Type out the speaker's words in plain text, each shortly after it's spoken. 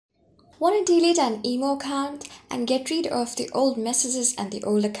Want to delete an email account and get rid of the old messages and the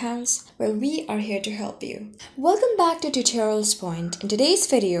old accounts? Well, we are here to help you. Welcome back to Tutorials Point. In today's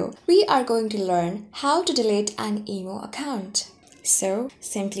video, we are going to learn how to delete an email account. So,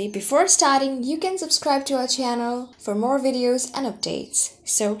 simply before starting, you can subscribe to our channel for more videos and updates.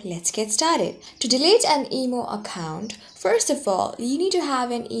 So, let's get started. To delete an email account, first of all, you need to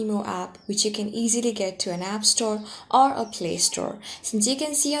have an email app which you can easily get to an app store or a Play Store. Since you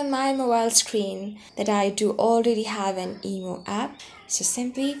can see on my mobile screen that I do already have an email app, so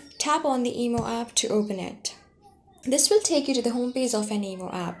simply tap on the email app to open it. This will take you to the homepage of an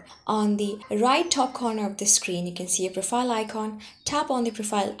email app. On the right top corner of the screen, you can see a profile icon. Tap on the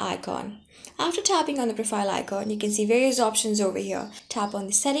profile icon. After tapping on the profile icon, you can see various options over here. Tap on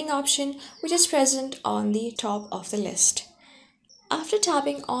the setting option, which is present on the top of the list. After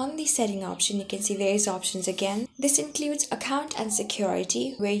tapping on the setting option, you can see various options again. This includes account and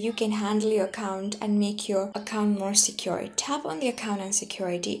security, where you can handle your account and make your account more secure. Tap on the account and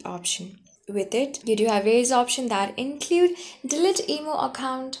security option. With it, you do have various options that include delete email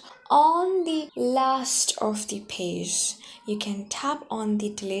account on the last of the page. You can tap on the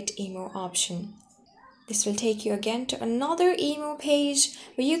delete email option. This will take you again to another email page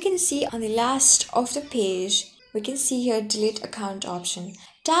where you can see on the last of the page, we can see here delete account option.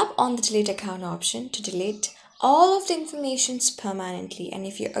 Tap on the delete account option to delete all of the informations permanently, and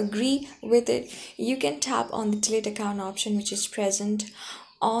if you agree with it, you can tap on the delete account option, which is present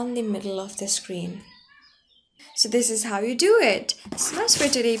on the middle of the screen. So this is how you do it. So much for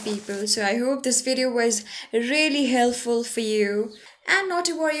today, people. So I hope this video was really helpful for you. And not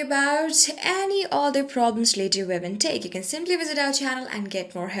to worry about any other problems related to web intake. You can simply visit our channel and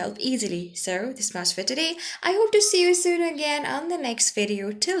get more help easily. So this much for today. I hope to see you soon again on the next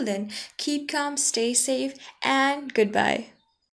video. Till then, keep calm, stay safe, and goodbye.